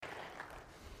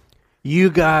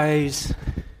You guys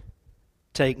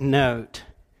take note.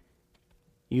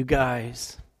 You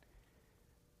guys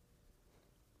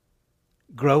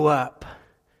grow up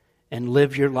and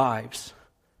live your lives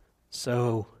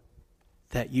so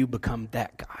that you become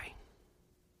that guy.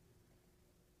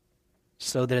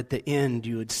 So that at the end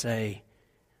you would say,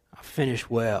 I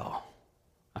finished well.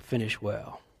 I finished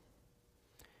well.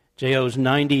 J.O.'s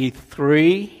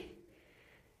 93,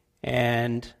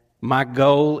 and my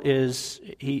goal is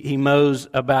he mows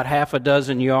about half a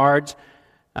dozen yards.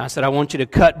 I said, I want you to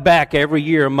cut back every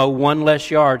year, mow one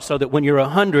less yard, so that when you're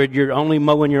 100, you're only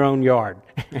mowing your own yard.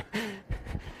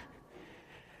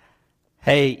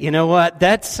 Hey, you know what?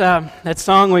 That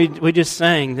song we just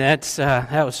sang, that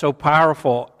was so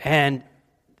powerful. And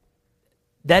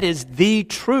that is the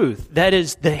truth. That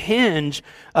is the hinge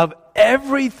of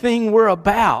everything we're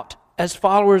about as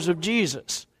followers of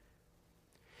Jesus.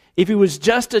 If he was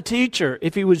just a teacher,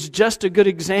 if he was just a good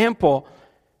example,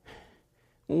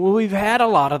 we've had a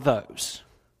lot of those.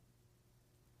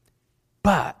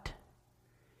 But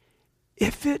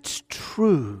if it's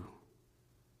true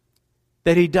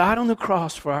that he died on the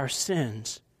cross for our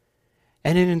sins,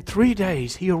 and then in 3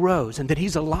 days he arose, and that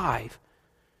he's alive,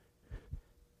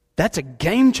 that's a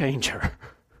game changer.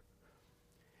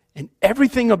 And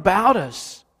everything about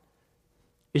us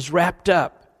is wrapped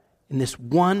up in this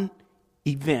one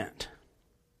event.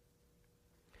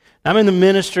 I'm in the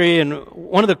ministry, and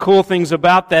one of the cool things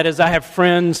about that is I have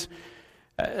friends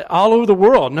all over the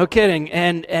world, no kidding.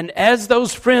 And as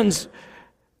those friends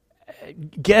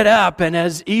get up and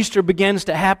as Easter begins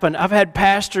to happen, I've had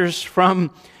pastors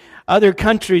from other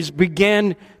countries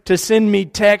begin to send me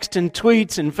texts and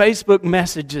tweets and Facebook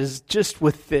messages just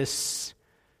with this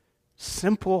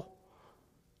simple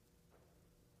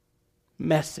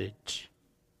message.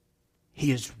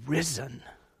 He is risen.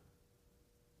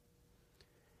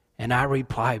 And I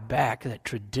reply back that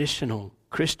traditional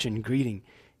Christian greeting,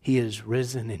 He is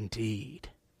risen indeed.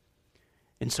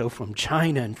 And so from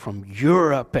China and from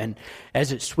Europe, and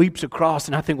as it sweeps across,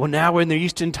 and I think, well, now we're in the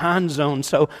Eastern time zone,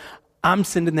 so I'm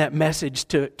sending that message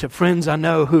to friends I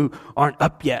know who aren't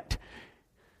up yet.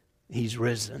 He's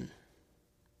risen.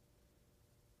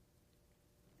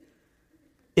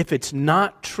 If it's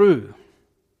not true,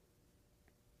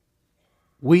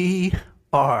 we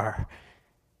are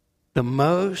the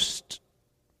most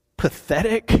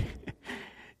pathetic,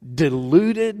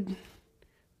 deluded,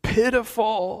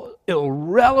 pitiful,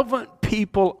 irrelevant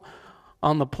people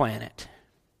on the planet.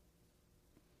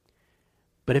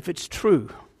 But if it's true,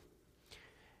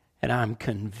 and I'm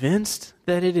convinced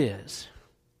that it is,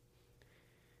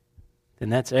 then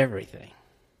that's everything.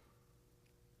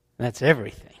 That's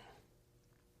everything.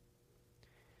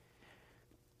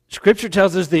 Scripture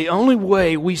tells us the only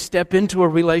way we step into a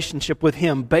relationship with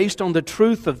Him based on the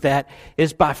truth of that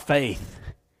is by faith.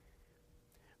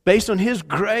 Based on His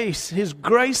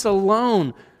grace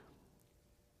alone,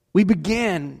 we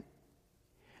begin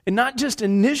and not just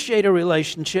initiate a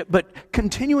relationship, but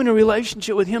continue in a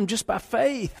relationship with Him just by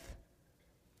faith.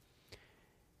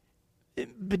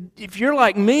 But if you're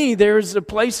like me, there's a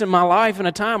place in my life and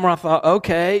a time where I thought,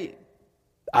 okay,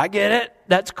 I get it,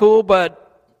 that's cool, but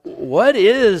what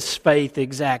is faith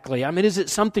exactly? I mean, is it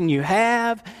something you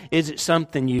have? Is it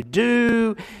something you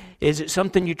do? Is it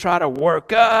something you try to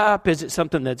work up? Is it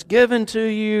something that's given to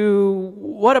you?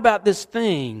 What about this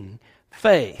thing,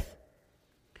 faith?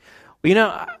 Well, you know,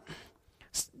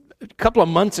 a couple of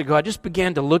months ago, I just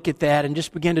began to look at that and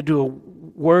just began to do a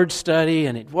word study,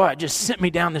 and it just sent me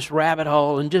down this rabbit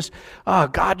hole, and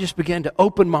God just began to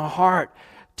open my heart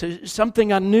to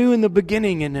something I knew in the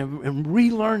beginning and am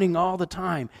relearning all the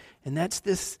time, and that's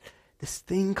this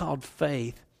thing called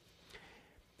faith.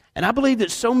 And I believe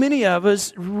that so many of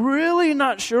us really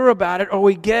not sure about it, or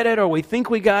we get it, or we think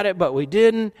we got it, but we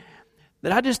didn't,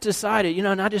 that I just decided,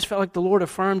 and I just felt like the Lord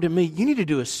affirmed in me, you need to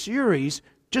do a series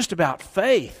just about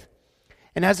faith.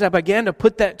 And as I began to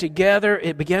put that together,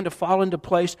 it began to fall into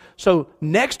place. So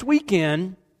next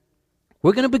weekend,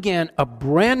 we're going to begin a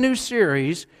brand new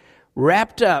series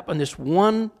wrapped up on this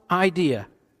one idea,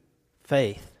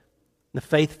 faith, the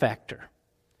faith factor.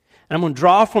 And I'm going to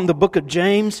draw from the book of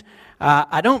James.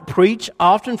 I don't preach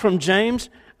often from James.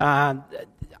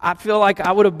 I feel like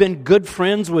I would have been good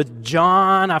friends with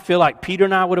John. I feel like Peter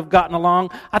and I would have gotten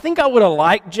along. I think I would have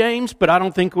liked James, but I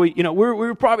don't think we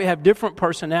probably have different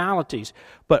personalities.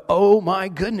 But oh my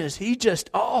goodness, he just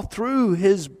all through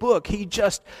his book, he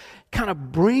just kind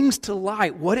of brings to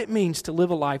light what it means to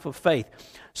live a life of faith.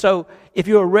 So if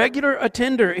you're a regular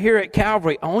attender here at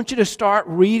Calvary, I want you to start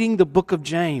reading the book of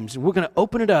James. And we're going to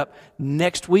open it up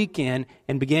next weekend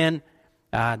and begin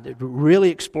really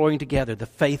exploring together the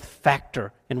faith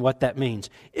factor and what that means.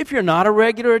 If you're not a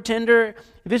regular attender,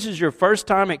 if this is your first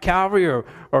time at Calvary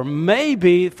or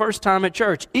maybe first time at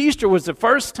church, Easter was the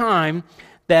first time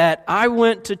that I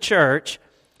went to church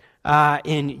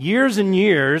in years and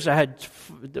years. I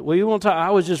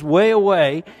was just way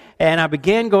away, and I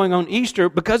began going on Easter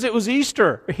because it was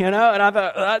Easter, and I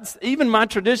thought, that's even my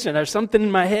tradition. There's something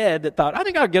in my head that thought, I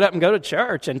think I'll get up and go to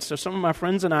church, and so some of my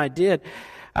friends and I did.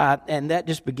 And that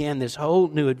just began this whole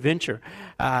new adventure.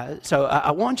 So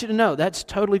I want you to know that's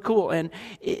totally cool. And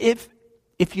if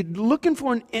you're looking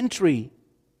for an entry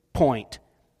point,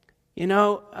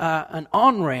 an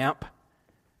on-ramp,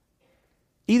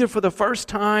 either for the first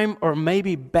time or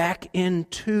maybe back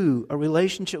into a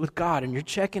relationship with God, and you're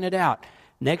checking it out,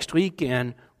 next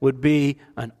weekend would be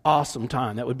an awesome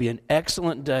time. That would be an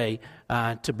excellent day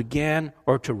to begin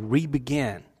or to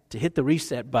re-begin, to hit the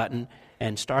reset button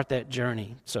and start that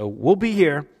journey. So we'll be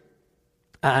here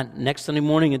next Sunday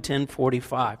morning at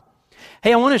 10:45.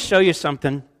 Hey, I want to show you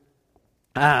something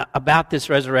about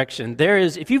this resurrection.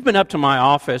 If you've been up to my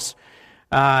office,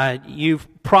 you've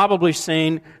probably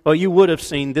seen, well, you would have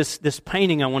seen this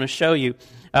painting I want to show you.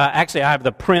 Actually, I have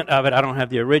the print of it. I don't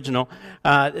have the original.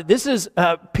 This is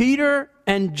Peter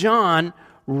and John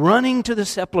running to the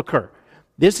sepulcher.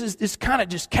 This kind of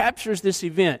just captures this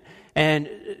event. And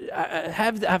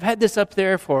I've had this up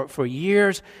there for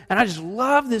years, and I just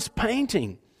love this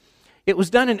painting. It was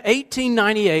done in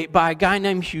 1898 by a guy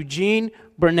named Eugene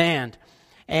Bernand,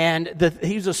 and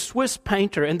he's a Swiss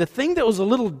painter. And the thing that was a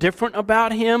little different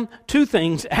about him, two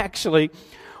things actually.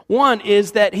 One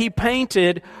is that he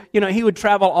painted, he would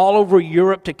travel all over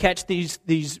Europe to catch these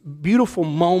beautiful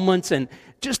moments, and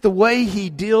just the way he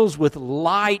deals with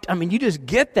light. I mean, you just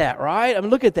get that, right? I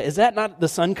mean, look at that. Is that not the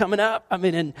sun coming up? I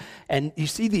mean, and you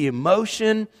see the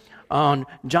emotion on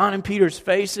John and Peter's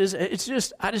faces.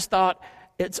 I just thought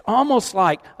it's almost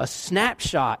like a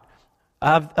snapshot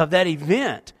of that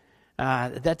event.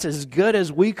 That's as good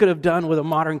as we could have done with a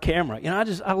modern camera.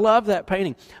 I love that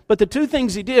painting. But the two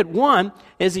things he did, one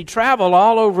is he traveled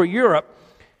all over Europe.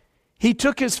 He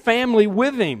took his family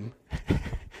with him.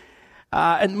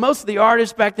 And most of the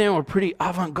artists back then were pretty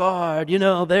avant-garde.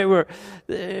 They were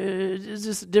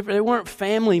just different. They weren't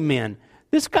family men.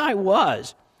 This guy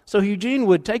was. So Eugene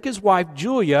would take his wife,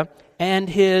 Julia, and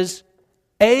his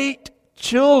 8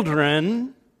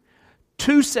 children,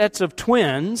 2 sets of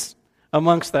twins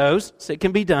amongst those. So it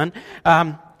can be done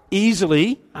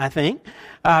easily, I think.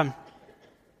 And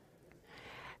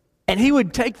he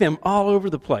would take them all over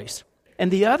the place. And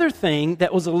the other thing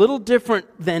that was a little different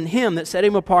than him, that set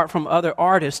him apart from other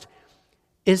artists,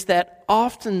 is that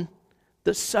often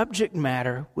the subject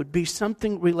matter would be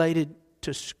something related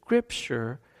to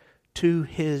Scripture, to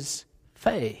his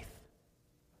faith.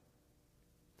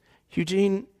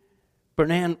 Eugene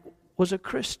Bernand was a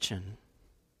Christian.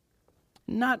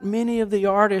 Not many of the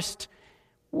artists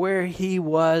where he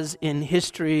was in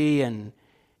history and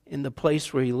in the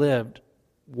place where he lived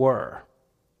were.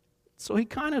 So he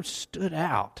kind of stood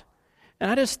out.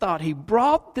 And I just thought he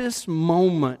brought this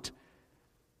moment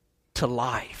to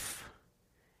life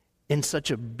in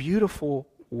such a beautiful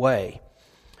way.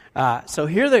 So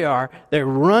here they are. They're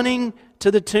running to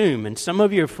the tomb. And some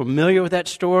of you are familiar with that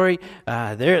story.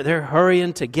 They're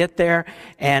hurrying to get there.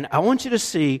 And I want you to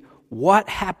see what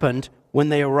happened when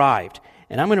they arrived.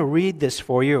 And I'm going to read this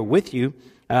for you, or with you,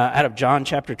 out of John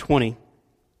chapter 20,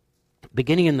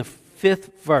 beginning in the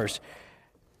 5th verse.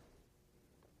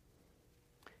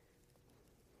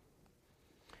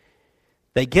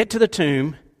 They get to the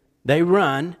tomb, they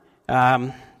run.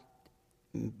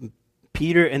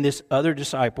 Peter and this other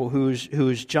disciple, who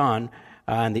is John,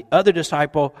 and the other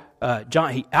disciple,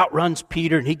 John, he outruns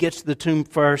Peter and he gets to the tomb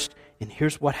first. And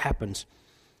here's what happens.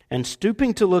 And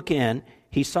stooping to look in,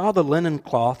 he saw the linen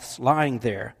cloths lying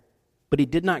there, but he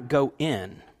did not go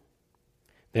in.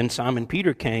 Then Simon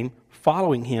Peter came,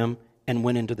 following him, and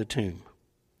went into the tomb.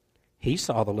 He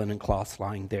saw the linen cloths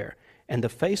lying there, and the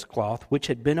face cloth which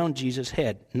had been on Jesus'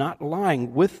 head, not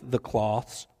lying with the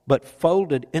cloths, but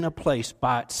folded in a place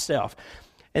by itself.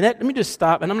 And let me just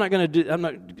stop, and I'm not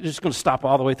just going to stop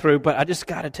all the way through, but I just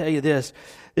got to tell you this.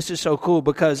 This is so cool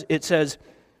because it says,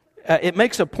 it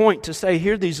makes a point to say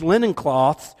here these linen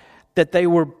cloths, that they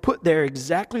were put there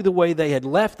exactly the way they had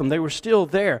left them. They were still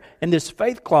there. And this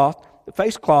face cloth,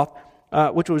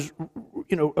 which was,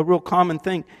 a real common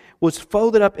thing, was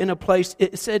folded up in a place.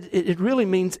 It said it really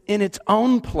means in its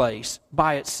own place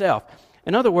by itself.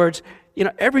 In other words,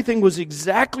 everything was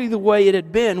exactly the way it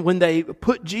had been when they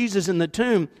put Jesus in the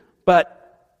tomb,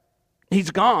 but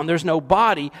he's gone. There's no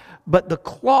body, but the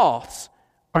cloths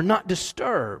are not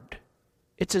disturbed.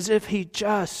 It's as if he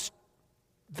just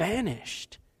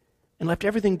vanished and left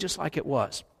everything just like it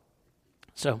was.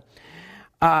 So,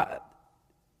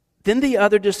 then the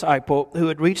other disciple who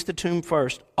had reached the tomb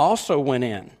first also went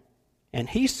in, and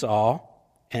he saw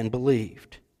and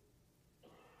believed.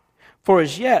 For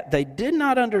as yet they did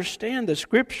not understand the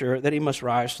scripture that he must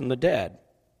rise from the dead.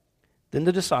 Then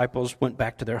the disciples went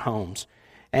back to their homes.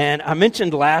 And I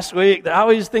mentioned last week that I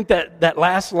always think that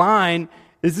last line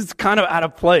is kind of out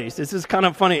of place. This is kind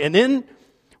of funny. And then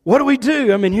what do we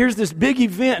do? I mean, here's this big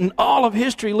event, and all of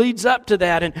history leads up to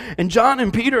that. And John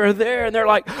and Peter are there, and they're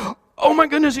like, oh my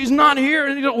goodness, he's not here.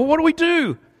 And you go, well, what do we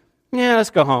do? Yeah, let's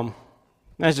go home.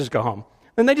 Let's just go home.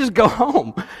 And they just go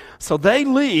home. So they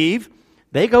leave.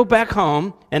 They go back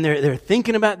home, and they're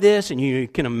thinking about this, and you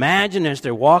can imagine as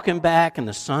they're walking back, and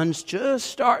the sun's just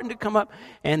starting to come up,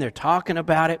 and they're talking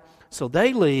about it. So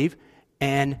they leave,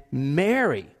 and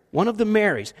Mary, one of the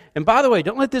Marys, and by the way,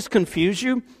 don't let this confuse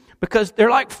you, because there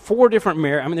are like 4 different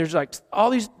Marys. I mean, there's like all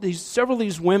these several of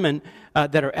these women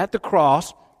that are at the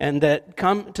cross and that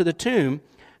come to the tomb,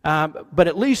 but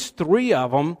at least 3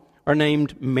 of them are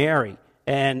named Mary.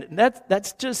 And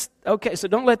that's just, okay, so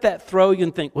don't let that throw you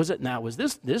and think, was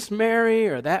this Mary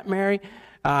or that Mary?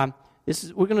 We're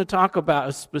going to talk about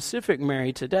a specific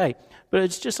Mary today. But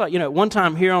it's just like, one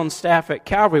time here on staff at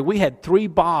Calvary, we had 3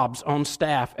 Bobs on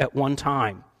staff at one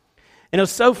time. And it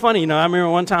was so funny, I remember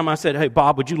one time I said, hey,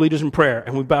 Bob, would you lead us in prayer?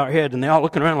 And we bow our head, and they're all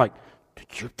looking around like,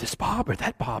 did you this Bob or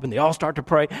that Bob? And they all start to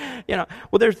pray. Well,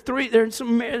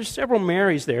 there's several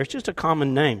Marys there. It's just a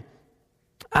common name.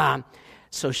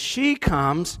 So she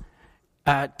comes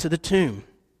to the tomb,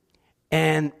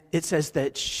 and it says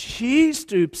that she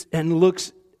stoops and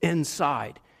looks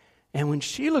inside. And when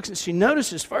she looks, she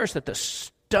notices first that the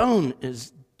stone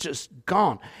is just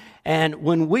gone. And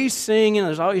when we sing,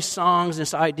 there's always songs,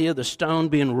 this idea of the stone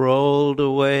being rolled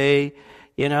away,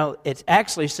 it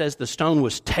actually says the stone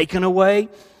was taken away,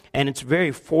 and it's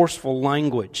very forceful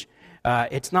language.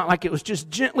 It's not like it was just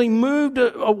gently moved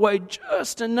away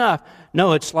just enough.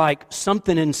 No, it's like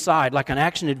something inside, like an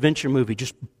action-adventure movie,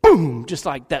 just boom, just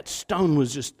like that stone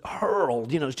was just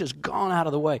hurled, it's just gone out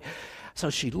of the way.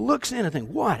 So she looks in and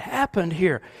thinks, what happened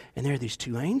here? And there are these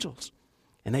 2 angels,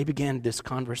 and they began this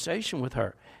conversation with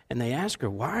her, and they ask her,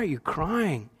 why are you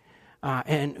crying?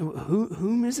 And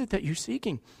whom is it that you're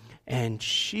seeking? And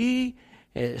she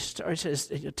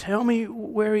says, tell me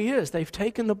where he is. They've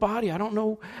taken the body. I don't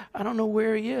know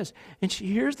where he is. And she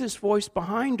hears this voice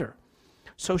behind her.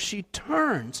 So she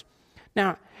turns.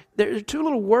 Now, there are 2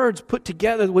 little words put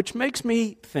together, which makes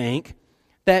me think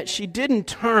that she didn't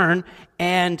turn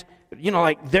and,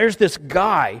 like there's this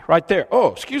guy right there.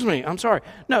 Oh, excuse me, I'm sorry.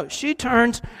 No, she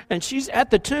turns and she's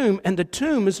at the tomb, and the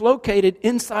tomb is located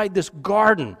inside this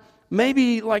garden,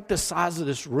 maybe like the size of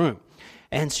this room.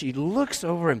 And she looks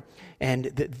over him. And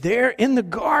there in the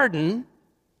garden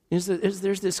there's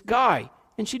this guy.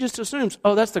 And she just assumes,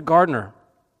 oh, that's the gardener.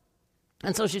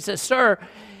 And so she says, sir,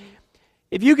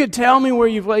 if you could tell me where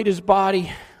you've laid his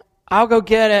body, I'll go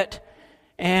get it.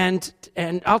 And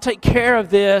I'll take care of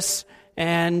this.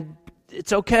 And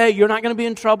it's okay. You're not going to be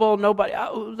in trouble. Nobody.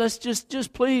 Let's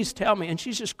just please tell me. And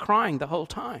she's just crying the whole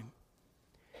time.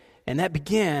 And that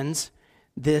begins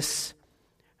this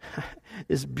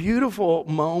beautiful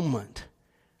moment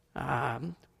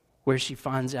where she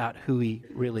finds out who he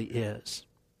really is.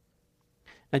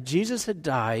 Now, Jesus had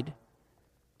died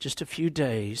just a few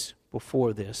days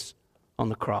before this on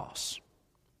the cross.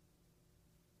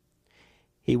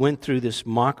 He went through this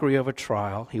mockery of a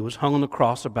trial. He was hung on the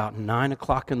cross about 9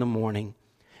 o'clock in the morning,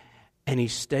 and he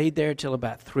stayed there till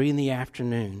about 3 in the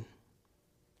afternoon.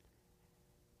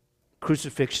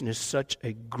 Crucifixion is such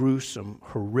a gruesome,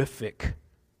 horrific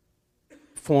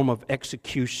form of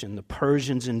execution. The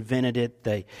Persians invented it.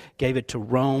 They gave it to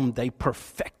Rome. They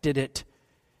perfected it.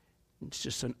 It's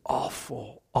just an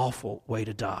awful, awful way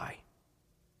to die.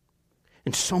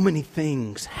 And so many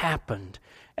things happened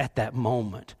at that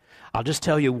moment. I'll just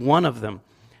tell you one of them.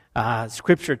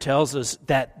 Scripture tells us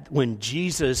that when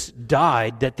Jesus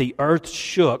died, that the earth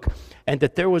shook and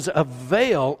that there was a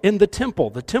veil in the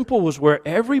temple. The temple was where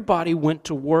everybody went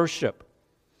to worship.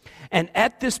 And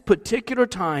at this particular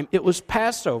time, it was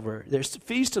Passover. There's the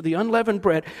Feast of the Unleavened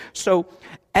Bread. So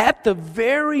at the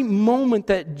very moment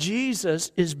that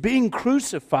Jesus is being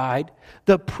crucified,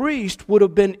 the priest would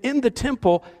have been in the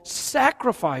temple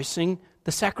sacrificing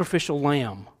the sacrificial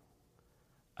lamb.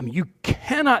 I mean, you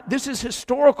cannot, this is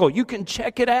historical. You can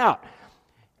check it out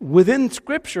within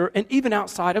Scripture and even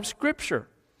outside of Scripture.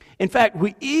 In fact,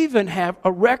 we even have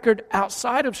a record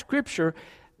outside of Scripture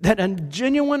that a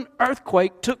genuine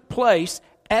earthquake took place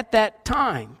at that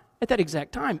time, at that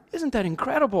exact time. Isn't that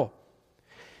incredible?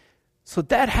 So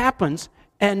that happens,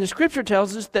 and the Scripture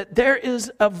tells us that there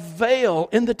is a veil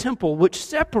in the temple which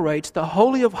separates the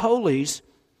Holy of Holies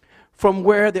from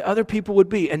where the other people would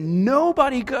be. And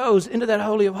nobody goes into that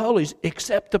Holy of Holies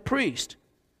except the priest.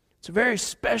 It's a very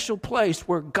special place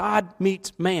where God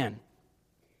meets man.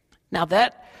 Now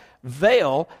that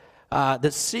veil,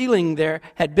 the ceiling there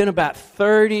had been about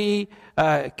 30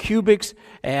 cubits.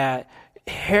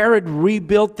 Herod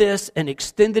rebuilt this and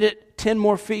extended it 10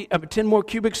 more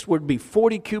cubits would be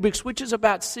 40 cubits, which is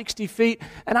about 60 feet.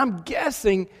 And I'm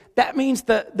guessing that means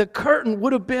the curtain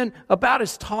would have been about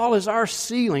as tall as our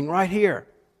ceiling right here.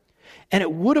 And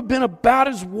it would have been about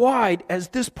as wide as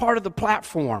this part of the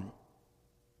platform.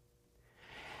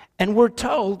 And we're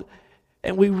told,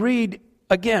 and we read,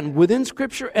 again, within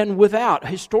Scripture and without,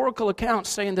 historical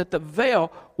accounts saying that the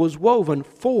veil was woven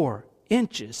 4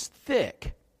 inches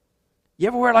thick. You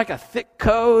ever wear like a thick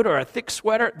coat or a thick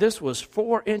sweater? This was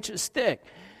 4 inches thick.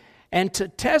 And to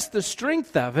test the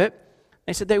strength of it,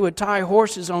 they said they would tie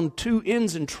horses on 2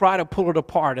 ends and try to pull it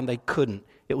apart, and they couldn't.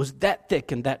 It was that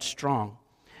thick and that strong.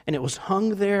 And it was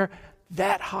hung there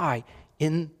that high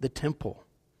in the temple.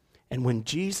 And when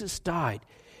Jesus died,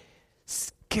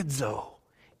 schizo,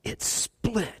 it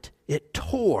split, it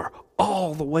tore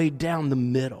all the way down the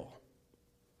middle.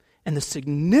 And the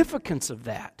significance of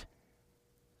that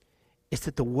is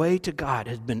that the way to God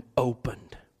has been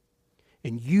opened.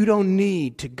 And you don't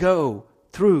need to go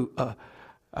through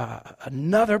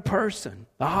another person,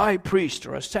 a high priest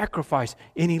or a sacrifice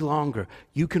any longer.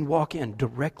 You can walk in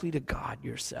directly to God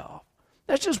yourself.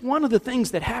 That's just one of the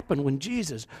things that happened when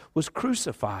Jesus was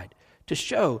crucified, to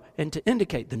show and to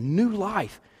indicate the new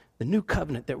life, the new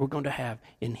covenant that we're going to have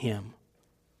in him.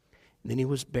 And then he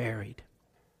was buried.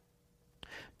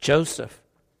 Joseph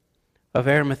of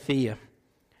Arimathea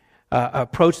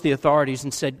approached the authorities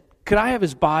and said, could I have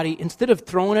his body? Instead of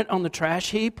throwing it on the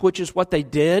trash heap, which is what they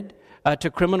did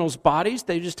to criminals' bodies,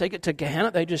 they just take it to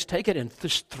Gehenna, they just take it and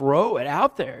just throw it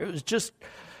out there. It was just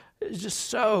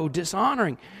so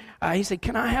dishonoring. He said,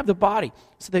 can I have the body?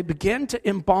 So they began to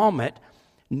embalm it.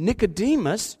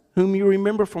 Nicodemus, whom you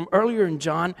remember from earlier in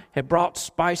John, had brought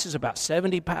spices, about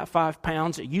 75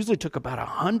 pounds. It usually took about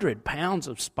 100 pounds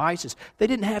of spices. They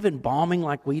didn't have embalming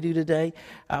like we do today.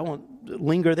 I won't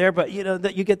linger there, but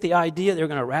that you get the idea. They're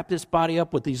going to wrap this body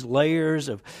up with these layers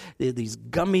of these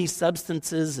gummy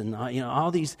substances and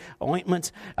all these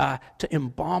ointments to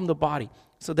embalm the body.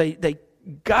 So they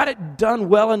got it done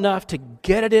well enough to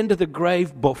get it into the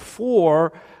grave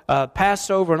before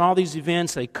Passover and all these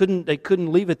events. They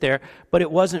couldn't leave it there, but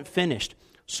it wasn't finished.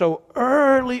 So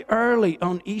early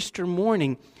on Easter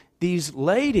morning, these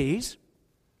ladies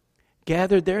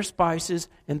gathered their spices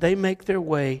and they make their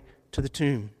way to the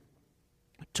tomb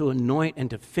to anoint and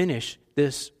to finish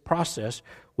this process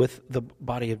with the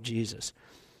body of Jesus.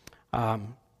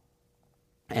 And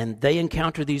they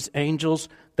encounter these angels.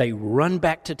 They run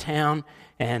back to town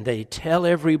and they tell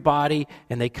everybody,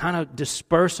 and they kind of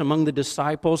disperse among the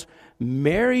disciples.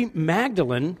 Mary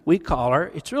Magdalene, we call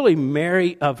her. It's really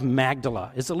Mary of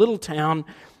Magdala. It's a little town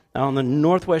on the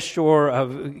northwest shore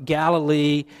of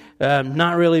Galilee,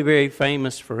 not really very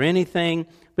famous for anything,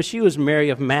 but she was Mary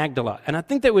of Magdala. And I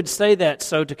think they would say that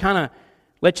so to kind of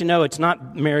let you know it's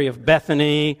not Mary of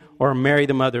Bethany or Mary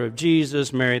the mother of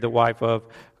Jesus, Mary the wife of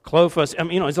Clopas. I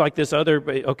mean, it's like this other,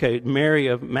 Mary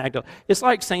of Magdala. It's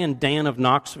like saying Dan of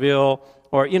Knoxville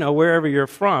or, wherever you're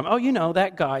from. Oh,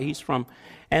 that guy, he's from.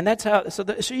 And that's how, so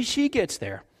she gets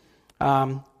there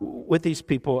with these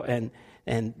people, and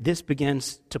this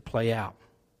begins to play out.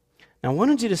 Now, I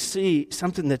wanted you to see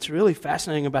something that's really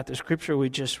fascinating about the scripture we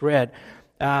just read.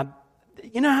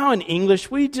 You know how in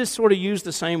English we just sort of use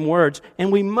the same words,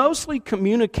 and we mostly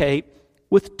communicate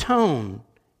with tone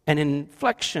and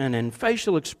inflection and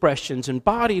facial expressions and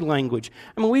body language.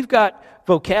 I mean, we've got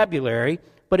vocabulary,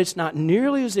 but it's not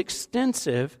nearly as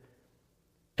extensive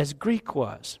as Greek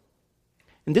was.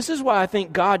 And this is why I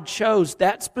think God chose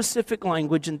that specific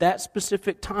language and that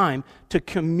specific time to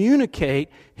communicate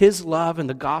His love and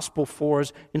the gospel for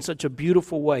us in such a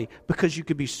beautiful way, because you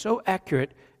could be so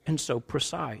accurate and so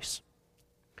precise.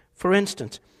 For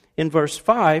instance, in verse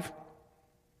 5,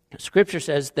 Scripture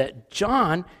says that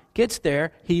John gets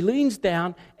there, he leans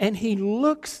down, and he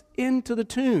looks into the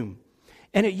tomb.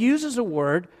 And it uses a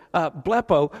word,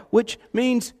 blepo, which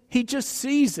means he just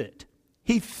sees it.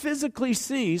 He physically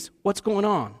sees what's going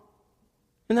on.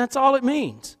 And that's all it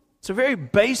means. It's a very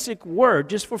basic word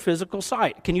just for physical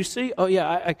sight. Can you see? Oh, yeah,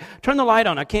 I turn the light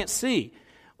on. I can't see.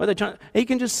 He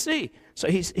can just see. So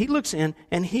he looks in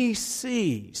and he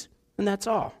sees. And that's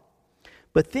all.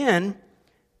 But then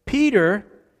Peter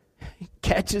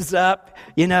catches up,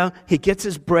 he gets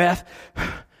his breath.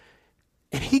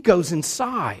 And he goes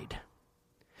inside.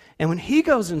 And when he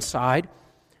goes inside,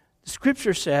 the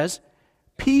Scripture says,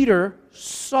 Peter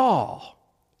saw.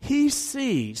 He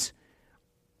sees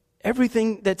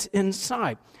everything that's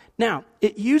inside. Now,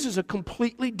 it uses a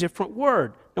completely different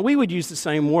word. Now, we would use the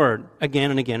same word again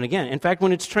and again and again. In fact,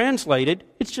 when it's translated,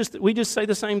 it's just we just say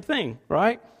the same thing,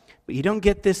 right? But you don't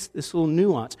get this little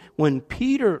nuance. When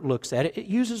Peter looks at it, it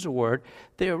uses a word,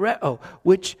 theoreo,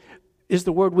 which is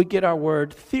the word we get our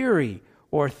word theory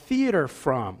or theater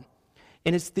from.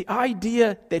 And it's the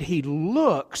idea that he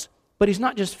looks, but he's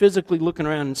not just physically looking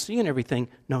around and seeing everything.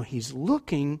 No, he's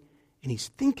looking and he's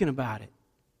thinking about it.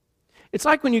 It's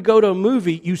like when you go to a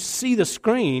movie, you see the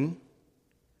screen,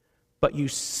 but you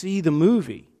see the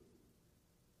movie.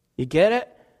 You get it?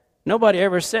 Nobody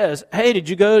ever says, hey, did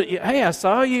you go? Hey, I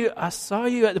saw you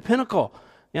at the Pinnacle.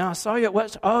 Yeah, I saw you at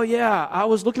West. Oh, yeah, I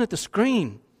was looking at the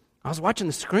screen. I was watching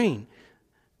the screen.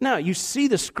 No, you see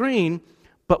the screen,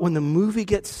 but when the movie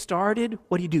gets started,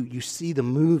 what do? You see the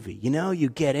movie. You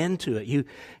get into it.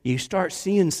 You start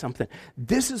seeing something.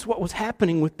 This is what was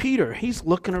happening with Peter. He's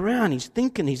looking around. He's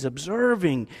thinking. He's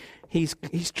observing. He's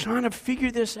trying to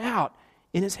figure this out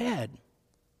in his head.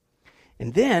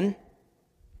 And then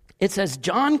it says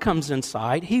John comes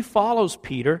inside. He follows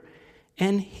Peter,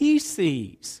 and he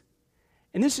sees.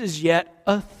 And this is yet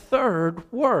a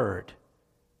third word.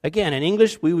 Again, in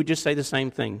English, we would just say the same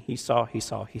thing. He saw, he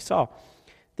saw, he saw.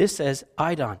 This says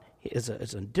eidon is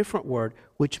a different word,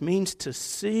 which means to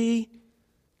see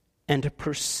and to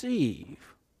perceive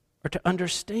or to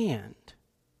understand.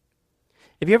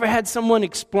 Have you ever had someone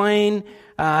explain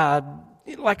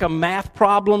like a math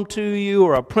problem to you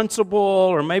or a principle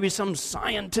or maybe some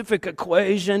scientific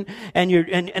equation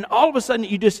and all of a sudden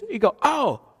you go,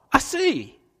 oh, I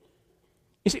see.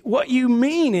 You see, what you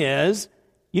mean is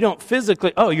you don't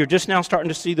physically, you're just now starting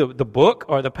to see the book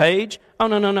or the page. Oh,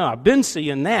 no, I've been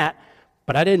seeing that,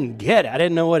 but I didn't get it. I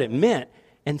didn't know what it meant.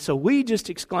 And so we just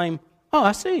exclaim, oh,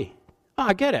 I see. Oh,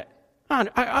 I get it.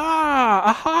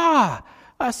 I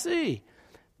see.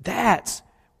 That's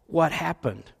what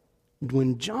happened.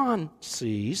 When John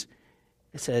sees,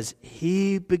 it says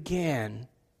he began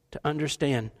to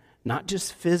understand, not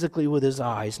just physically with his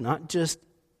eyes, not just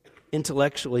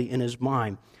intellectually in his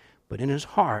mind, but in his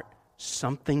heart,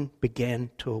 something began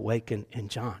to awaken in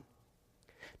John.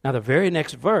 Now, the very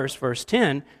next verse, verse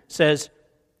 10, says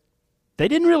they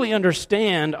didn't really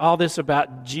understand all this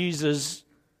about Jesus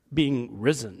being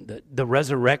risen, the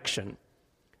resurrection.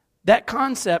 That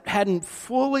concept hadn't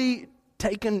fully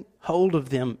taken hold of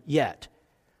them yet.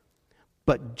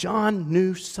 But John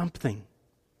knew something.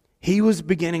 He was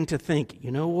beginning to think,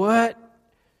 you know what?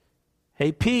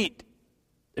 Hey, Pete,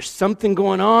 there's something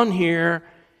going on here.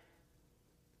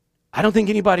 I don't think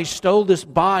anybody stole this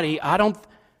body.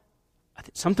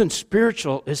 Something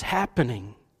spiritual is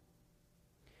happening.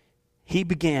 He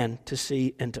began to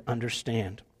see and to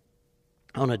understand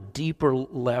on a deeper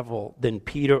level than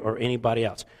Peter or anybody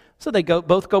else. So they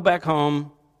both go back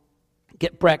home,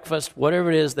 get breakfast,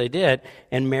 whatever it is they did,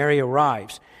 and Mary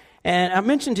arrives. And I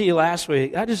mentioned to you last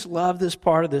week, I just love this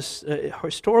part of this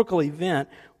historical event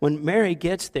when Mary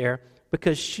gets there,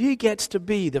 because she gets to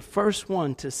be the first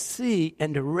one to see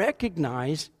and to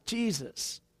recognize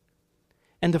Jesus.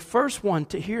 And the first one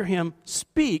to hear him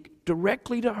speak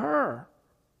directly to her.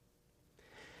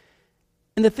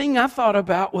 And the thing I thought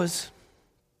about was,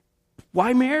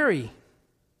 why Mary?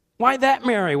 Why that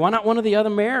Mary? Why not one of the other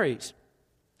Marys?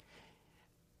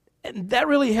 And that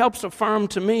really helps affirm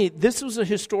to me this was a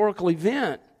historical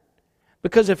event.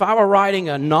 Because if I were writing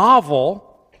a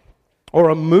novel or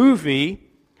a movie,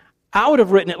 I would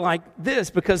have written it like this,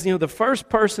 because, the first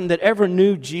person that ever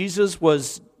knew Jesus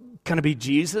was going to be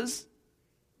Jesus,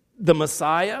 the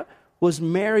Messiah, was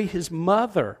Mary, his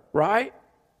mother, right?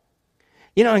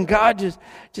 And God just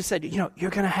said, you're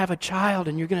going to have a child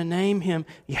and you're going to name him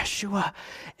Yeshua,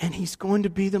 and he's going to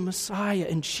be the Messiah.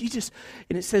 And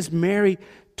it says Mary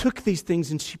took these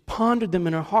things and she pondered them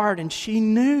in her heart, and she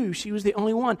knew she was the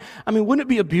only one. I mean, wouldn't it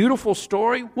be a beautiful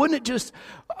story? Wouldn't it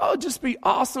just be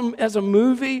awesome as a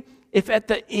movie if at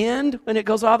the end, when it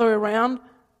goes all the way around,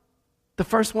 the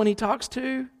first one he talks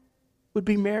to would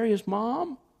be Mary, his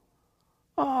mom?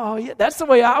 Oh, yeah, that's the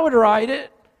way I would write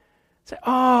it. Say,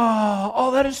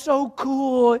 that is so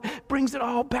cool. It brings it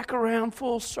all back around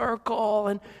full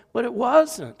circle. But it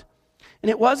wasn't. And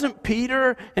it wasn't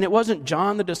Peter, and it wasn't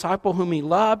John, the disciple whom he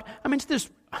loved. I mean, it's this,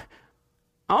 I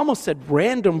almost said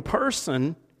random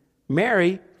person,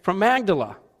 Mary from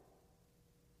Magdala.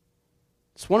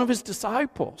 It's one of his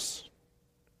disciples.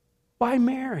 Why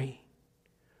Mary?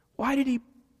 Why did he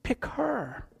pick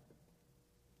her?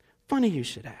 Funny you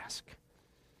should ask.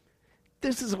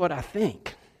 this is what I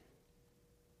think.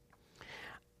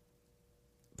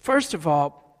 First of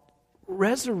all,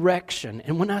 resurrection,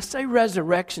 and when I say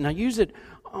resurrection, I use it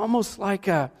almost like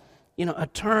a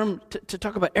term to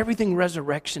talk about everything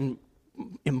resurrection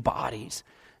embodies.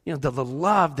 The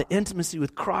love, the intimacy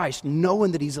with Christ,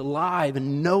 knowing that He's alive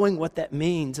and knowing what that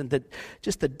means and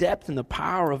just the depth and the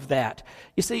power of that.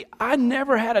 You see, I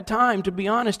never had a time, to be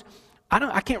honest,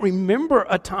 I can't remember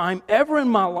a time ever in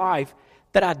my life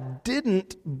that I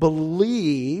didn't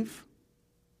believe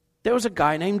there was a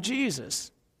guy named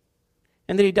Jesus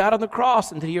and that He died on the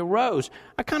cross and that He arose.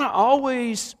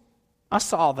 I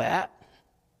saw that.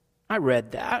 I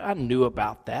read that. I knew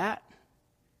about that.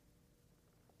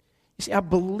 You see, I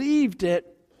believed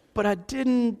it, but I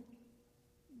didn't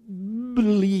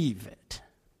believe it.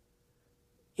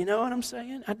 You know what I'm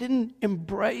saying? I didn't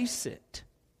embrace it.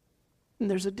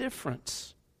 And there's a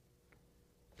difference.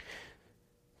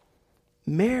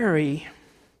 Mary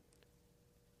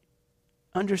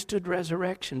understood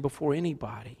resurrection before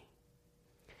anybody.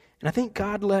 And I think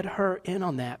God let her in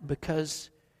on that because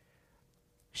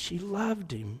she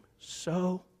loved Him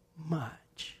so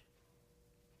much.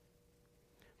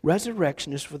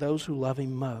 Resurrection is for those who love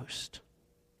Him most.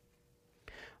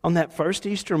 On that first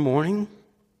Easter morning,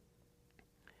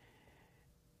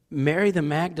 Mary the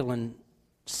Magdalene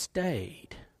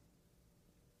stayed.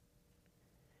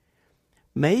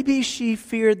 Maybe she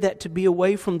feared that to be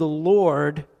away from the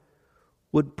Lord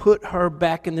would put her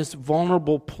back in this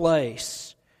vulnerable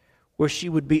place where she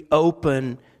would be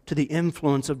open to the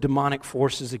influence of demonic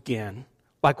forces again,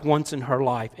 like once in her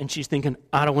life. And she's thinking,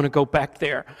 I don't want to go back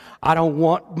there. I don't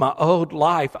want my old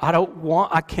life.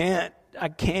 I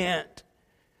can't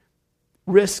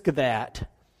risk that.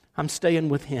 I'm staying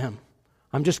with Him.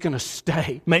 I'm just going to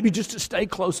stay. Maybe just to stay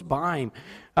close by Him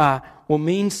will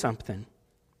mean something.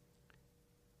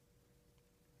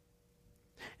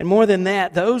 And more than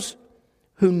that, those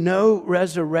who know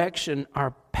resurrection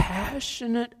are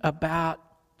passionate about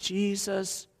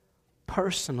Jesus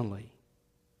personally.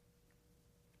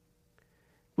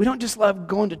 We don't just love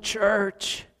going to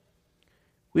church.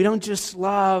 We don't just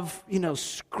love,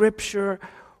 Scripture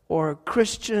or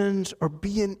Christians or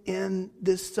being in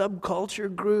this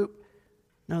subculture group.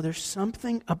 No, there's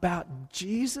something about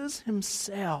Jesus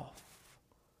Himself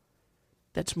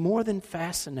that's more than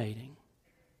fascinating.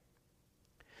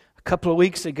 A couple of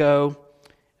weeks ago,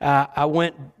 I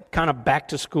went kind of back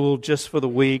to school just for the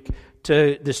week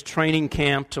to this training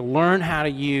camp to learn how to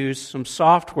use some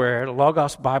software,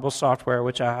 Logos Bible software,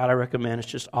 which I highly recommend. It's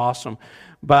just awesome.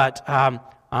 But I'm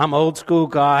an old school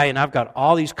guy, and I've got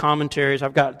all these commentaries.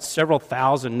 I've got several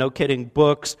thousand, no kidding,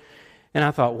 books. And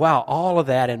I thought, wow, all of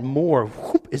that and more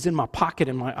is in my pocket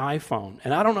in my iPhone.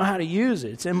 And I don't know how to use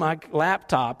it. It's in my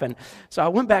laptop. And so I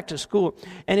went back to school.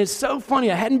 And it's so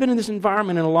funny. I hadn't been in this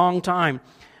environment in a long time.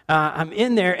 I'm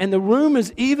in there, and the room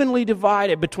is evenly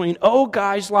divided between old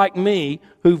guys like me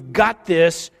who've got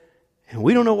this, and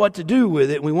we don't know what to do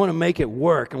with it, and we want to make it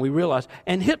work, and we realize,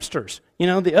 and hipsters.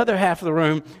 The other half of the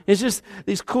room is just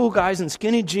these cool guys in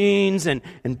skinny jeans and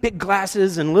big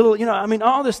glasses and little,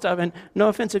 all this stuff. And no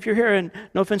offense if you're here, and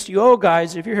no offense to you old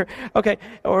guys if you're here. Okay,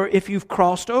 or if you've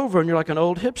crossed over and you're like an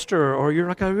old hipster, or you're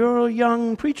like a real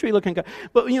young preachery looking guy.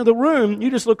 But, the room, you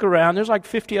just look around, there's like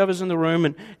 50 of us in the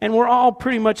room, and we're all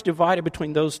pretty much divided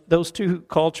between those two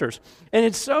cultures. And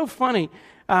it's so funny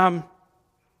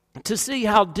to see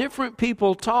how different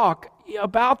people talk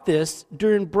about this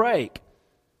during break.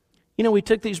 We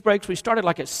took these breaks. We started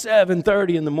like at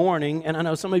 7:30 in the morning, and I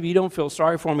know some of you don't feel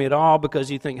sorry for me at all because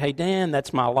you think, hey, Dan,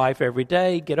 that's my life every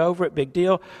day. Get over it, big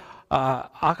deal.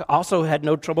 I also had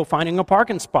no trouble finding a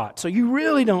parking spot, so you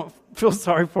really don't feel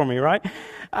sorry for me, right?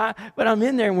 But I'm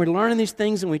in there, and we're learning these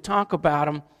things, and we talk about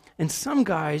them, and some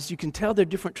guys, you can tell they're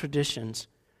different traditions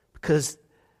because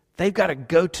they've got a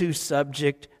go-to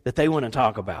subject that they want to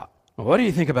talk about. Well, what do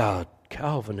you think about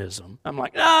Calvinism? I'm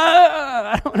like,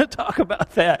 I don't want to talk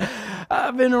about that.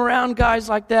 I've been around guys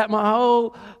like that my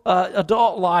whole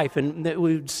adult life, and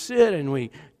we'd sit and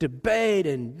we debate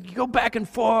and go back and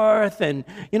forth, and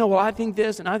well, I think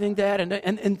this and I think that,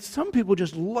 and some people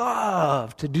just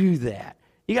love to do that.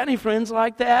 You got any friends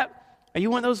like that? Are you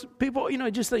one of those people?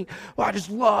 Just think, well, I just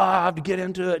love to get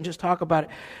into it and just talk about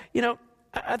it.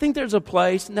 I think there's a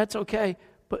place, and that's okay.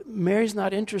 But Mary's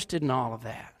not interested in all of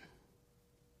that.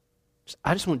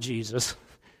 I just want Jesus.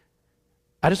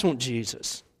 I just want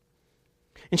Jesus.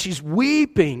 And she's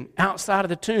weeping outside of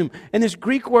the tomb. And this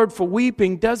Greek word for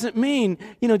weeping doesn't mean,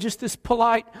 just this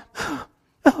polite,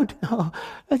 oh no,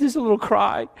 just a little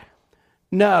cry.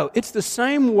 No, it's the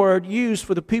same word used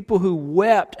for the people who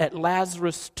wept at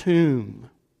Lazarus' tomb.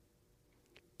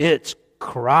 It's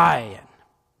crying.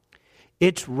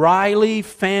 It's Riley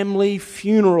family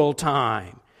funeral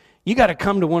time. You got to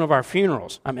come to one of our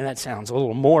funerals. I mean, that sounds a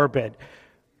little morbid,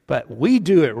 but we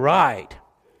do it right.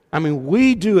 I mean,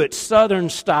 we do it Southern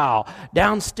style.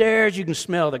 Downstairs, you can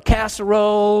smell the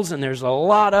casseroles, and there's a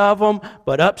lot of them.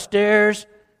 But upstairs,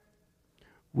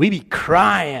 we be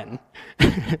crying.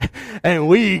 And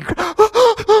we,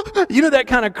 you know that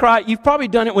kind of cry? You've probably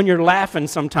done it when you're laughing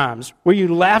sometimes, where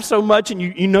you laugh so much and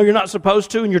you know you're not supposed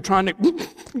to, and you're trying to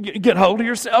get hold of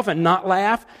yourself and not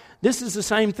laugh. This is the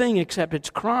same thing, except it's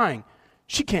crying.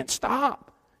 She can't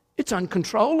stop. It's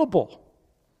uncontrollable.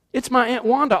 It's my Aunt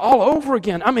Wanda all over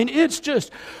again. I mean, it's just,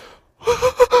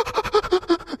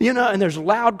 and there's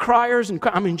loud criers.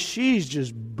 And she's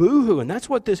just boo-hooing. That's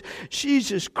what she's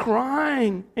just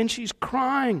crying, and she's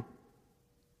crying.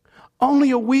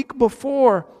 Only a week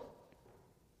before,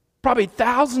 probably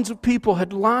thousands of people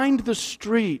had lined the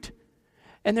street,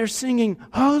 and they're singing,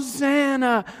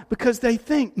 Hosanna, because they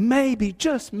think maybe,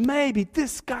 just maybe,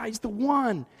 this guy's the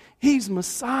one. He's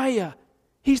Messiah.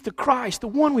 He's the Christ, the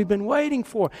one we've been waiting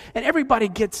for. And everybody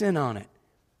gets in on it.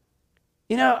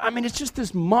 It's just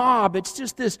this mob. It's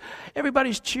just this,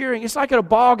 everybody's cheering. It's like at a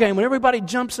ball game when everybody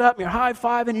jumps up and you're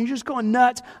high-fiving and you're just going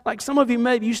nuts. Like some of you,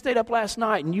 maybe you stayed up last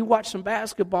night and you watched some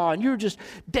basketball and you're just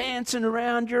dancing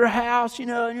around your house, and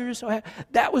you're just so happy.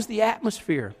 That was the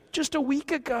atmosphere just a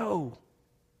week ago.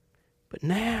 But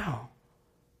now,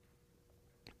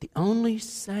 the only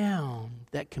sound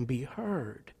that can be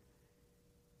heard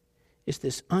is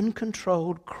this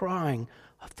uncontrolled crying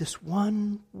of this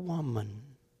one woman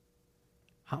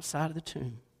outside of the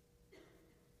tomb.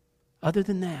 Other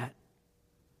than that,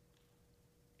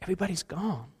 everybody's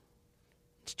gone.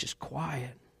 It's just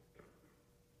quiet.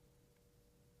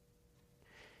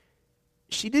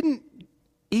 She didn't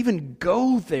even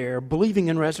go there believing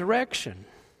in resurrection.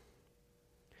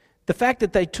 The fact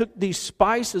that they took these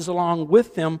spices along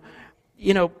with them,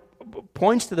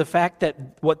 points to the fact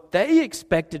that what they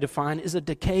expected to find is a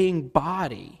decaying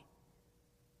body.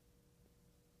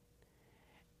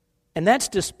 And that's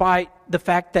despite the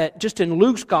fact that just in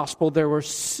Luke's gospel there were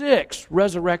 6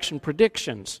 resurrection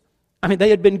predictions. They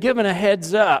had been given a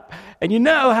heads up. And you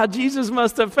know how Jesus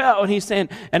must have felt when he's saying,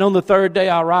 and on the 3rd day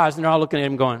I'll rise. And they're all looking at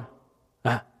him going,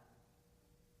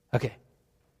 okay,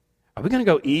 are we going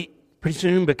to go eat pretty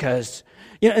soon? Because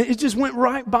it just went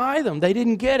right by them. They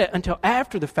didn't get it until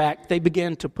after the fact they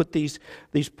began to put these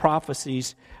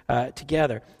prophecies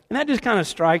together. And that just kind of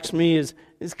strikes me as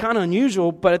kind of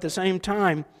unusual, but at the same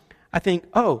time, I think,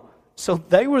 so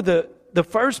they were the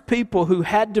first people who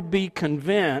had to be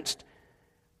convinced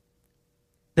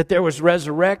that there was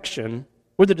resurrection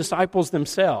were the disciples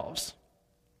themselves.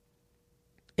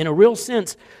 In a real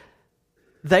sense,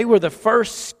 they were the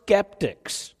first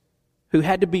skeptics who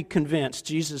had to be convinced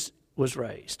Jesus was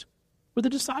raised, were the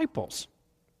disciples.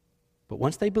 But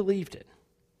once they believed it.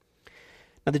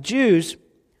 Now the Jews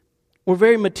were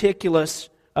very meticulous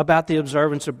about the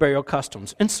observance of burial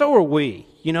customs. And so are we.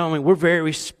 We're very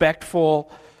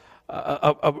respectful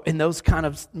in those kind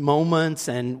of moments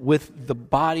and with the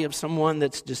body of someone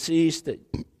that's deceased that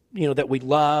we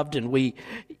loved, and we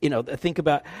think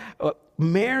about.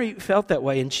 Mary felt that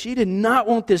way, and she did not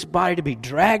want this body to be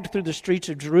dragged through the streets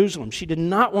of Jerusalem. She did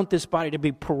not want this body to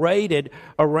be paraded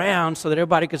around so that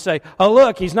everybody could say, oh,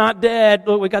 look, he's not dead.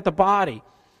 Look, we got the body.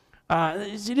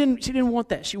 She didn't want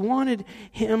that. She wanted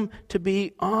him to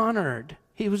be honored.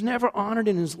 He was never honored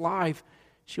in his life.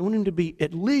 She wanted him to be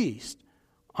at least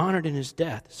honored in his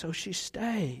death. So she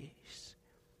stays.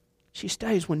 She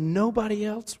stays when nobody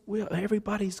else will.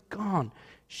 Everybody's gone.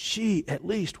 She at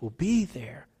least will be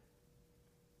there.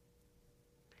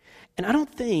 And I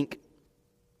don't think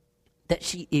that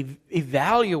she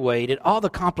evaluated all the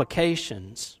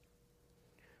complications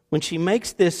when she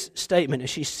makes this statement. As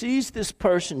she sees this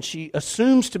person she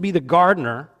assumes to be the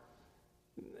gardener.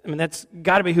 That's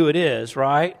got to be who it is,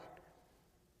 right?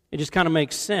 It just kind of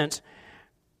makes sense.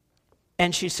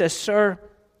 And she says, sir,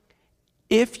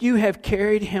 if you have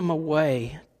carried him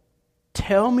away,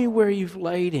 tell me where you've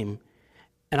laid him,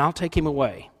 and I'll take him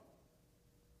away.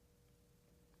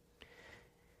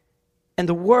 And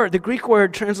the Greek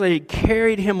word translated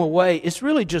carried him away, is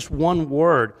really just one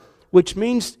word, which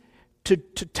means to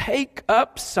take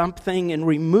up something and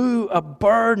remove a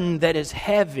burden that is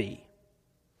heavy.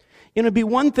 It'd be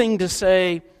one thing to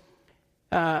say,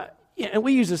 and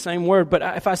we use the same word, but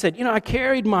if I said, I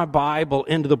carried my Bible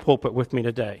into the pulpit with me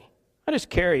today. I just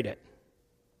carried it.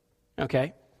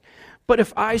 Okay? But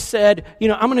if I said,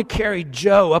 I'm going to carry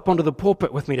Joe up onto the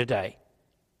pulpit with me today.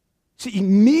 See,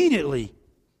 immediately,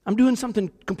 I'm doing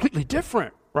something completely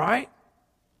different, right?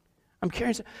 I'm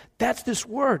carrying. That's this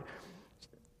word.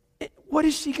 what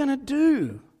is she going to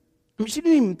do? I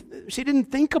mean, she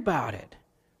didn't think about it.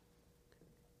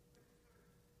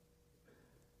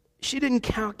 She didn't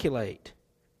calculate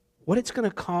what it's going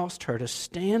to cost her to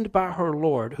stand by her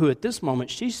Lord, who at this moment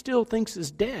she still thinks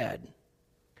is dead.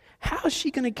 How is she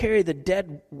going to carry the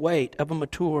dead weight of a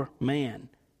mature man?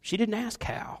 She didn't ask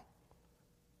how.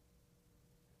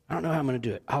 I don't know how I'm going to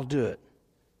do it. I'll do it.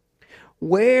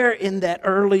 Where in that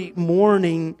early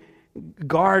morning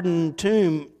garden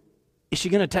tomb is she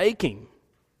going to take him?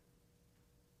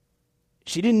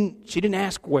 She didn't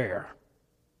ask where.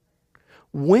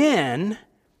 When,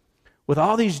 with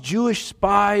all these Jewish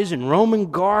spies and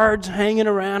Roman guards hanging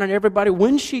around and everybody,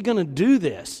 when's she going to do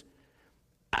this?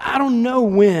 I don't know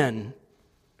when.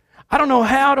 I don't know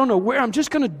how. I don't know where. I'm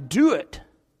just going to do it.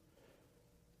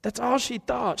 That's all she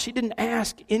thought. She didn't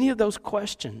ask any of those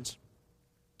questions.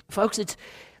 Folks,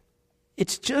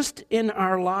 it's just in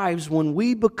our lives when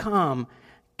we become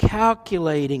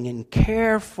calculating and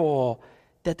careful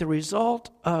that the result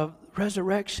of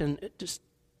resurrection, it just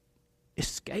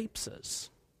escapes us.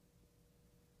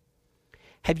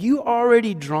 Have you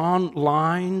already drawn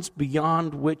lines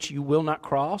beyond which you will not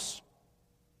cross?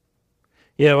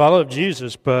 Yeah, well, I love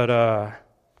Jesus, but I'm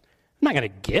not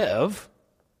going to give.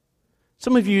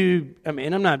 Some of you, I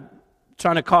mean, I'm not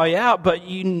trying to call you out, but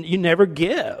you never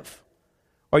give.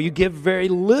 Or you give very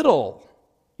little.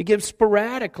 You give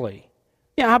sporadically.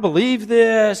 Yeah, I believe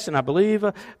this, and I believe,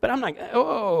 but I'm not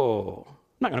going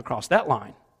to cross that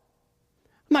line.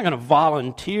 I'm not going to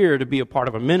volunteer to be a part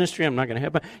of a ministry. I'm not going to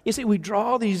help. You see, we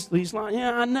draw these lines.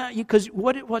 Yeah, I know. Because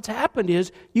what's happened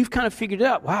is you've kind of figured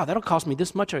out, wow, that'll cost me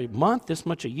this much a month, this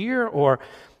much a year, or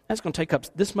that's going to take up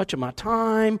this much of my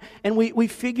time. And we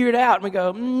figure it out, and we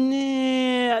go,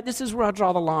 nah, this is where I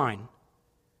draw the line.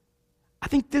 I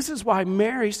think this is why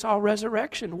Mary saw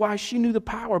resurrection, why she knew the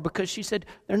power, because she said,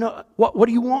 what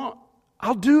do you want?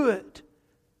 I'll do it.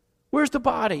 Where's the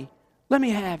body? Let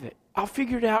me have it. I'll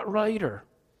figure it out later.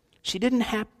 She didn't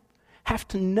have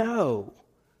to know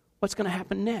what's going to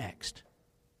happen next.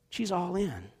 She's all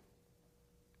in.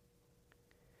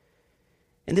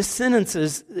 And this sentence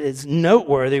is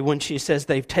noteworthy when she says,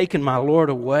 they've taken my Lord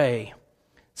away.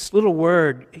 This little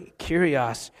word,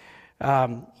 kurios,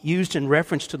 used in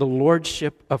reference to the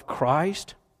lordship of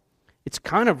Christ. It's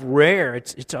kind of rare.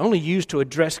 It's only used to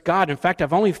address God. In fact,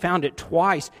 I've only found it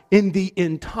twice in the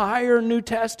entire New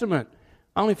Testament.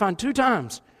 I only found 2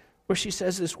 times where she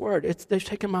says this word. They've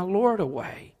taken my Lord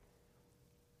away.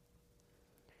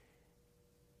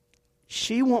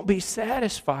 She won't be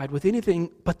satisfied with anything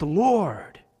but the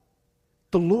Lord.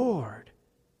 The Lord.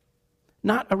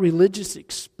 Not a religious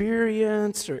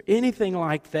experience or anything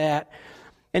like that.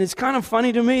 And it's kind of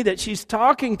funny to me that she's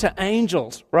talking to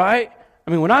angels, right?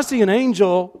 I mean, when I see an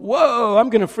angel, whoa, I'm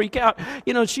going to freak out.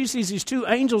 You know, she sees these 2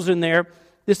 angels in there.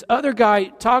 This other guy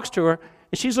talks to her,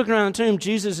 and she's looking around the tomb.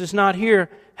 Jesus is not here.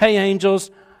 Hey, angels,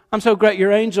 I'm so great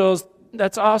you're angels.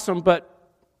 That's awesome,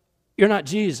 but you're not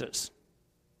Jesus.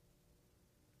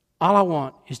 All I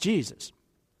want is Jesus.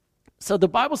 So the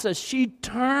Bible says she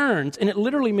turns, and it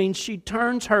literally means she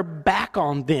turns her back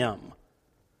on them.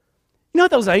 You know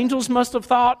what those angels must have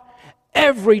thought?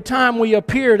 Every time we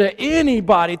appear to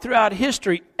anybody throughout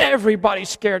history, everybody's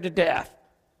scared to death.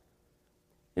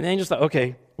 And the angels thought,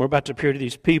 okay, we're about to appear to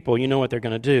these people. You know what they're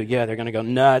going to do. Yeah, they're going to go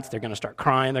nuts. They're going to start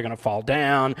crying. They're going to fall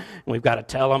down. And we've got to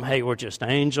tell them, hey, we're just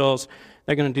angels.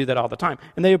 They're going to do that all the time.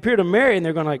 And they appear to Mary, and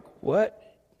they're going like, what?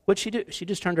 What'd she do? She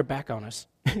just turned her back on us.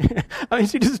 I mean,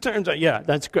 she just turns out, yeah,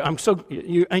 that's good.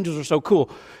 You angels are so cool.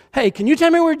 Hey, can you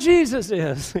tell me where Jesus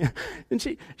is?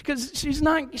 And because she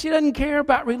doesn't care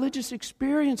about religious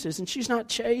experiences, and she's not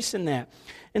chasing that.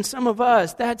 And some of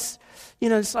us, that's,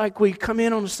 it's like we come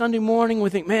in on a Sunday morning, we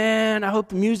think, man, I hope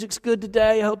the music's good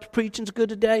today. I hope the preaching's good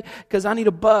today, because I need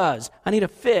a buzz. I need a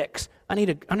fix. I need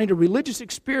a religious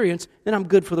experience, then I'm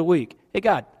good for the week. Hey,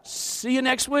 God, see you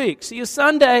next week. See you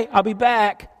Sunday. I'll be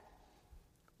back.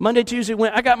 Monday, Tuesday,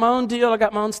 Wednesday, I got my own deal. I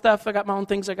got my own stuff. I got my own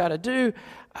things I got to do.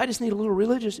 I just need a little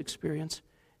religious experience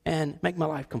and make my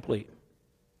life complete.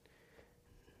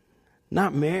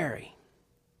 Not Mary.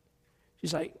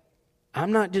 She's like,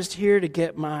 I'm not just here to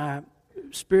get my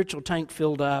spiritual tank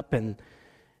filled up, and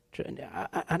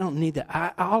I don't need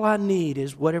that. All I need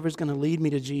is whatever's going to lead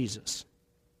me to Jesus.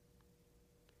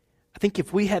 I think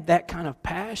if we had that kind of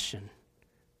passion,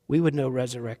 we would know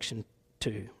resurrection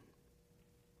too.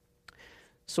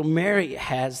 So Mary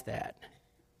has that.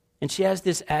 And she has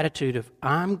this attitude of,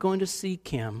 I'm going to seek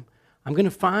him. I'm going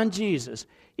to find Jesus,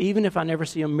 even if I never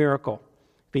see a miracle.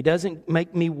 If he doesn't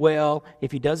make me well,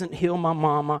 if he doesn't heal my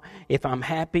mama, if I'm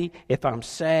happy, if I'm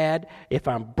sad, if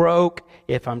I'm broke,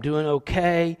 if I'm doing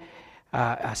okay,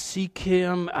 I seek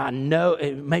Him. I know,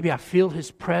 maybe I feel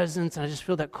His presence, and I just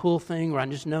feel that cool thing where I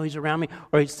just know He's around me.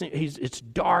 Or it's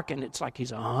dark, and it's like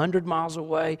He's 100 miles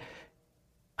away.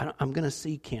 I'm going to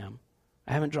seek Him.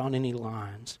 I haven't drawn any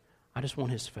lines. I just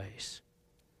want His face.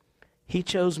 He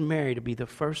chose Mary to be the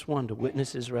first one to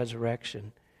witness His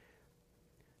resurrection.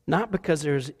 Not because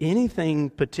there's anything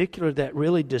particular that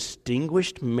really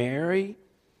distinguished Mary.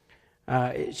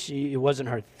 It wasn't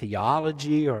her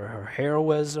theology or her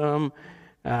heroism.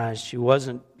 She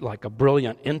wasn't like a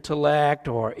brilliant intellect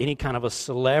or any kind of a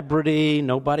celebrity.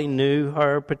 Nobody knew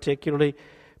her particularly.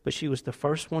 But she was the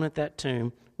first one at that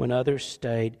tomb when others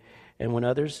stayed. And when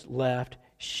others left,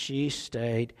 she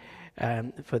stayed.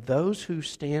 For those who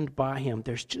stand by Him,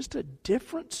 there's just a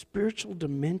different spiritual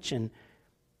dimension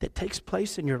that takes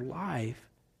place in your life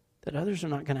that others are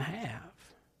not going to have.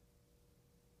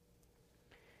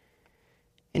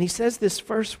 And He says this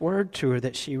first word to her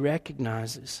that she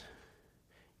recognizes.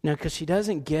 Because she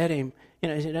doesn't get Him.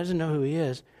 She doesn't know who He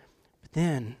is. But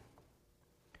then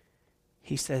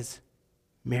He says,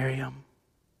 Miriam.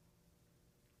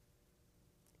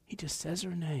 He just says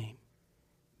her name.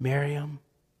 Miriam.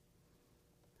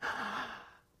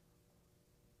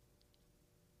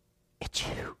 It's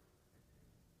you.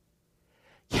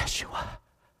 Yeshua.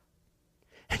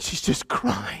 And she's just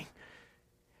crying.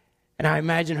 And I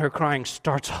imagine her crying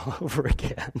starts all over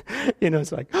again.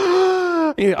 It's like,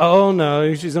 oh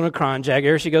no, she's going to cry. Jack,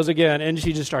 here she goes again. And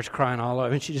she just starts crying all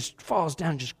over. And she just falls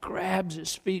down, just grabs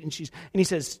His feet. And He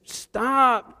says,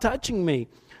 stop touching me.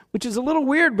 Which is a little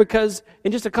weird because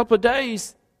in just a couple of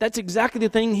days, that's exactly the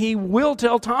thing He will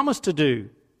tell Thomas to do.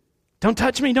 Don't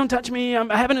touch me, don't touch me.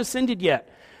 I haven't ascended yet.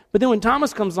 But then when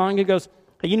Thomas comes along, he goes,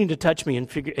 hey, you need to touch me and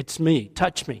figure, it's me,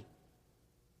 touch me.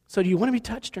 So do you want to be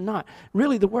touched or not?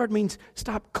 Really, the word means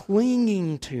stop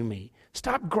clinging to me.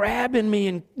 Stop grabbing me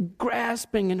and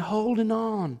grasping and holding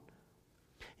on.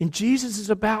 And Jesus is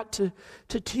about to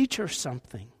teach her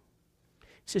something.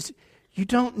 He says, you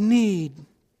don't need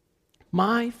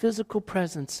my physical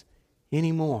presence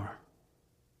anymore.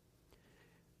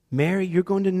 Mary, you're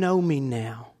going to know me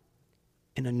now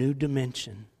in a new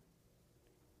dimension,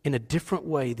 in a different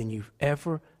way than you've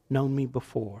ever known me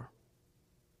before.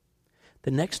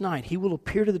 The next night, He will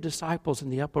appear to the disciples in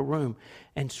the upper room,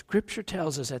 and Scripture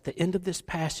tells us at the end of this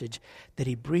passage that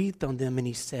He breathed on them and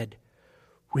He said,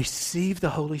 receive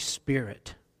the Holy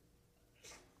Spirit.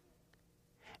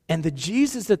 And the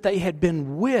Jesus that they had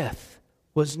been with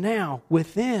was now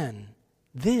within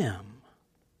them.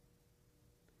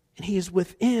 And He is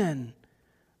within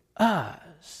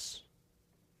us.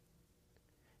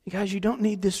 And guys, you don't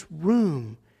need this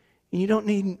room, and you don't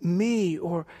need me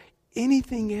or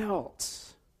anything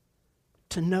else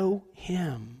to know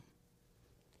Him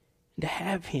and to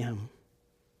have Him,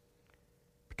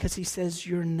 because He says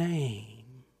your name.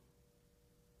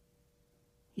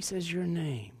 He says your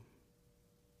name.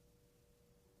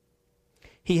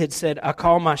 He had said, I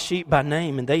call my sheep by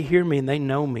name, and they hear me and they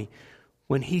know me.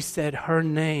 When He said her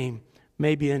name,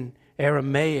 maybe in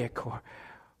Aramaic or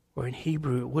in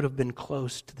Hebrew, it would have been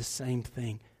close to the same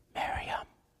thing. Miriam.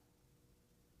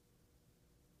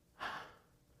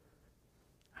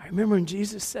 I remember when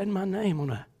Jesus said my name on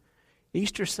a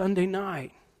Easter Sunday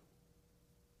night.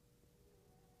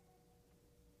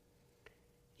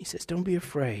 He says, don't be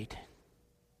afraid.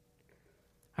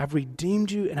 I've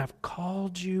redeemed you and I've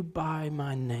called you by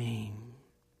my name.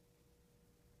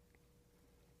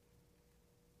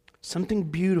 Something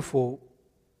beautiful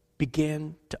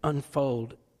began to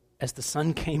unfold as the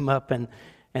sun came up and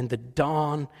the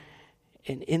dawn.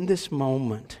 And in this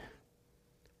moment,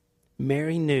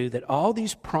 Mary knew that all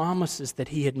these promises that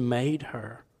He had made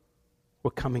her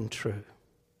were coming true.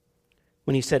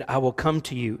 When He said, I will come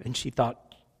to you, and she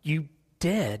thought, you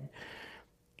did.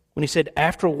 When He said,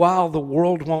 after a while, the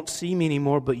world won't see me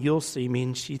anymore, but you'll see me.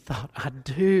 And she thought, I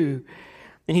do.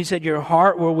 And He said, your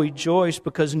heart will rejoice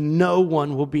because no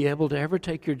one will be able to ever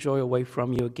take your joy away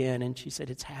from you again. And she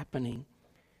said, it's happening.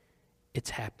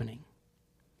 It's happening.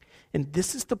 And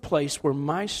this is the place where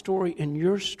my story and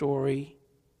your story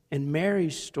and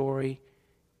Mary's story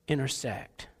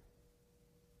intersect.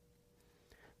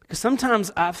 Because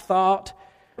sometimes I've thought,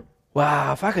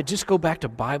 wow, if I could just go back to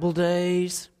Bible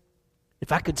days,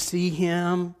 if I could see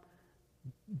Him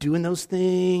doing those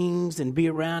things and be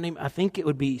around Him, I think it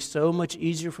would be so much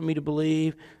easier for me to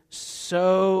believe.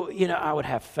 So, I would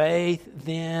have faith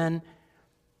then. And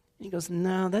He goes,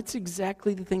 no, that's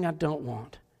exactly the thing I don't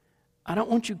want. I don't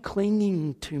want you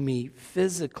clinging to me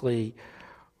physically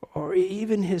or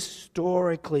even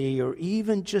historically, or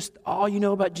even just all you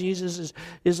know about Jesus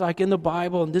is like in the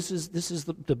Bible, and this is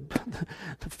the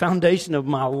foundation of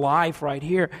my life right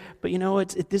here. But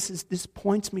this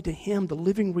points me to Him, the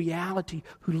living reality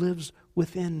who lives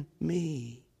within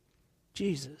me,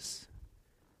 Jesus.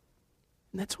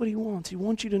 And that's what He wants. He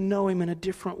wants you to know Him in a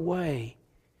different way.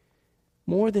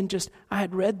 More than just, I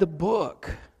had read the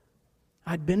book.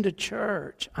 I'd been to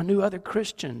church. I knew other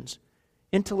Christians.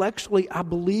 Intellectually, I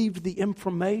believed the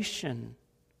information.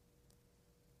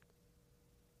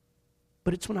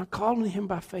 But it's when I called on Him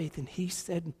by faith and He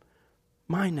said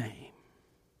my name.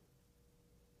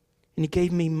 And He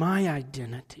gave me my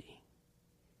identity.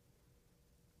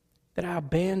 That I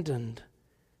abandoned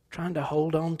trying to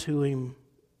hold on to Him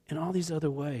in all these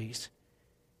other ways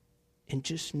and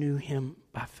just knew Him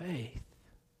by faith.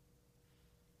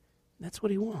 That's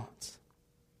what He wants.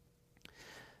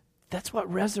 That's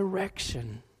what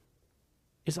resurrection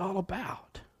is all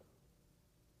about.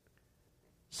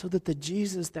 So that the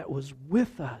Jesus that was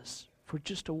with us for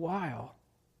just a while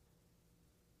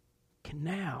can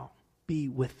now be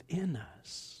within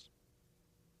us.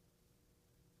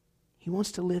 He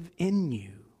wants to live in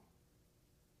you,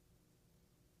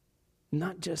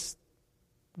 not just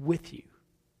with you.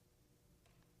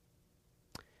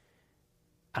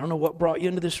 I don't know what brought you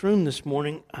into this room this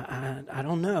morning. I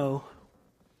don't know.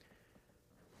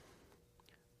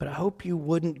 But I hope you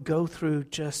wouldn't go through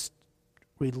just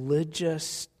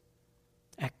religious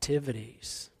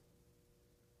activities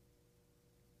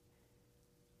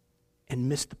and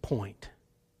miss the point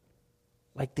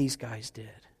like these guys did.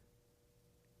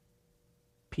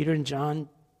 Peter and John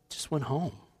just went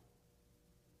home.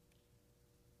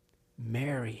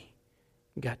 Mary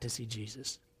got to see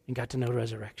Jesus and got to know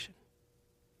resurrection.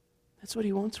 That's what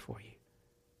He wants for you.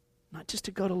 Not just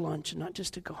to go to lunch and not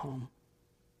just to go home,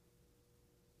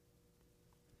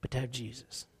 but to have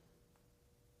Jesus.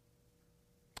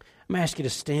 I'm going to ask you to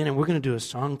stand, and we're going to do a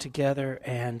song together.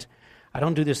 And I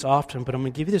don't do this often, but I'm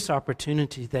going to give you this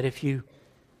opportunity that if you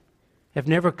have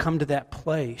never come to that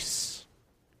place,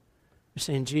 you're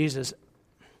saying, Jesus,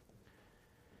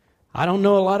 I don't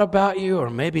know a lot about you, or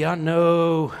maybe I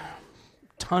know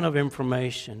a ton of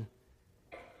information,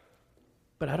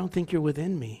 but I don't think you're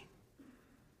within me.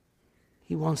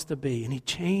 He wants to be, and He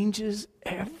changes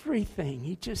everything.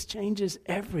 He just changes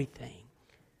everything.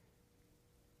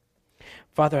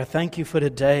 Father, I thank You for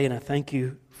today, and I thank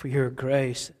You for Your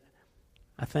grace.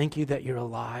 I thank You that You're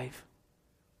alive.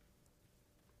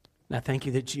 And I thank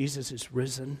You that Jesus is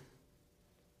risen,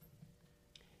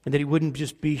 and that He wouldn't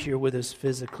just be here with us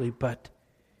physically, but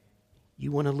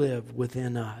You want to live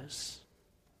within us.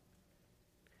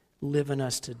 Live in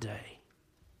us today.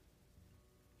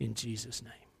 In Jesus'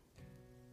 name.